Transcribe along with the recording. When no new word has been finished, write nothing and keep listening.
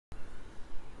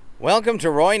Welcome to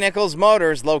Roy Nichols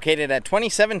Motors, located at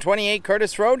 2728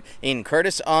 Courtice Road in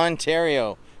Courtice,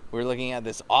 Ontario. We're looking at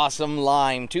this awesome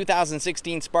Lime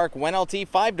 2016 Spark 1LT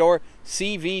 5-door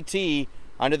CVT.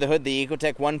 Under the hood, the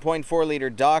Ecotec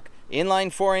 1.4-liter Dock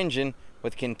inline 4 engine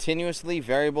with continuously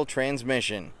variable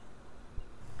transmission.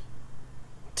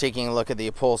 Taking a look at the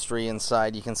upholstery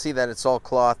inside, you can see that it's all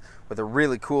cloth with a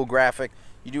really cool graphic.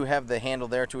 You do have the handle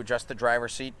there to adjust the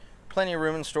driver's seat. Plenty of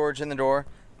room and storage in the door.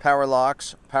 Power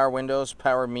locks, power windows,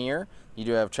 power mirror. You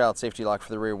do have child safety lock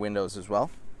for the rear windows as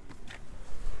well.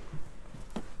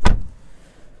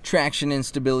 Traction and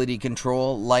stability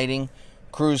control, lighting,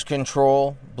 cruise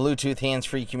control, Bluetooth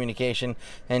hands-free communication,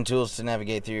 and tools to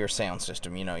navigate through your sound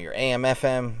system. You know, your AM,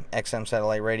 FM, XM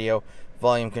satellite radio,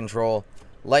 volume control,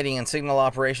 lighting and signal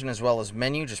operation, as well as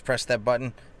menu. Just press that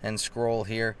button and scroll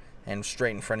here, and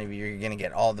straight in front of you, you're going to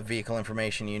get all the vehicle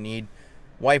information you need.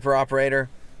 Wiper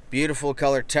operator. Beautiful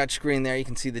color touchscreen there. You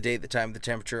can see the date, the time, the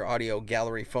temperature, audio,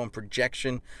 gallery, phone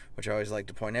projection, which I always like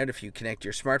to point out. If you connect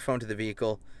your smartphone to the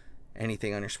vehicle,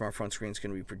 anything on your smartphone screen is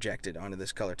going to be projected onto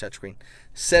this color touchscreen.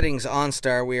 Settings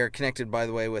OnStar. We are connected, by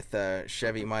the way, with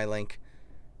Chevy MyLink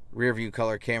rear view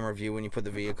color camera view when you put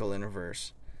the vehicle in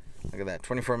reverse. Look at that.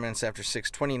 24 minutes after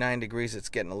 6, 29 degrees. It's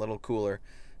getting a little cooler.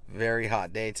 Very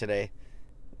hot day today.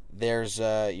 There's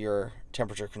your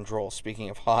temperature control. Speaking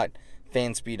of hot,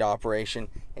 fan speed operation,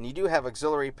 and you do have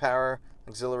auxiliary power,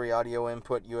 auxiliary audio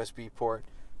input, USB port,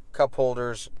 cup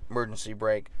holders, emergency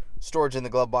brake, storage in the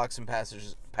glove box and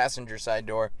passenger side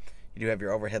door. You do have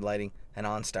your overhead lighting and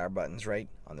OnStar buttons right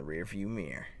on the rear view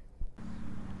mirror.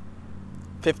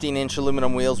 15-inch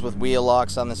aluminum wheels with wheel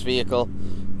locks on this vehicle.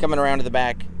 Coming around to the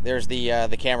back, there's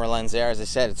the camera lens there. As I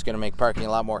said, it's going to make parking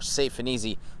a lot more safe and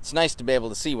easy. It's nice to be able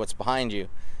to see what's behind you.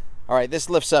 Alright, this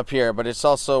lifts up here, but it's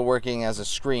also working as a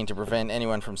screen to prevent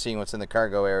anyone from seeing what's in the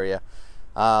cargo area.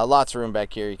 Lots of room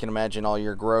back here. You can imagine all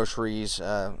your groceries.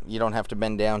 You don't have to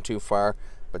bend down too far,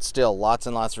 but still lots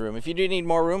and lots of room. If you do need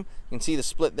more room, you can see the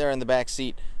split there in the back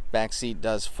seat. Back seat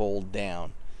does fold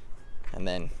down. And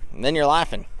then you're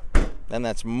laughing. Then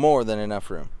that's more than enough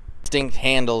room. Distinct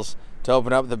handles to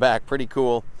open up the back. Pretty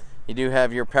cool. You do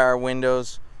have your power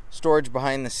windows, storage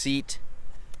behind the seat.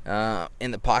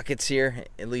 In the pockets here,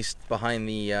 at least behind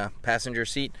the passenger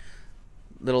seat.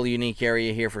 Little unique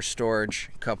area here for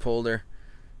storage, cup holder,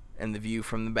 and the view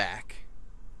from the back.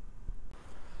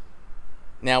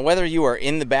 Now, whether you are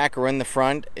in the back or in the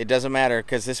front, it doesn't matter,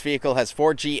 because this vehicle has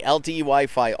 4G LTE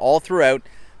Wi-Fi all throughout.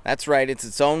 That's right, it's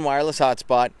its own wireless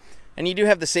hotspot. And you do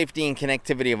have the safety and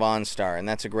connectivity of OnStar, and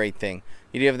that's a great thing.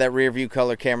 You do have that rear view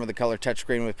color camera, the color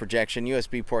touchscreen with projection,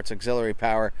 USB ports, auxiliary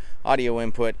power, audio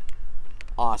input.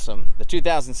 Awesome. The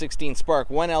 2016 Spark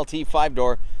 1LT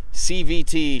 5-door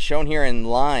CVT, shown here in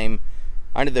lime.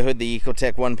 Under the hood, the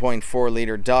Ecotec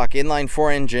 1.4-liter Dock inline 4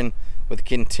 engine with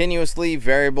continuously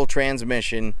variable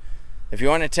transmission. If you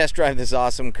want to test drive this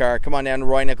awesome car, come on down to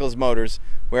Roy Nichols Motors.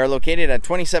 We are located at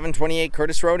 2728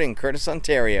 Courtice Road in Courtice,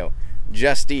 Ontario,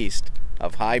 just east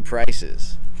of high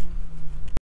prices.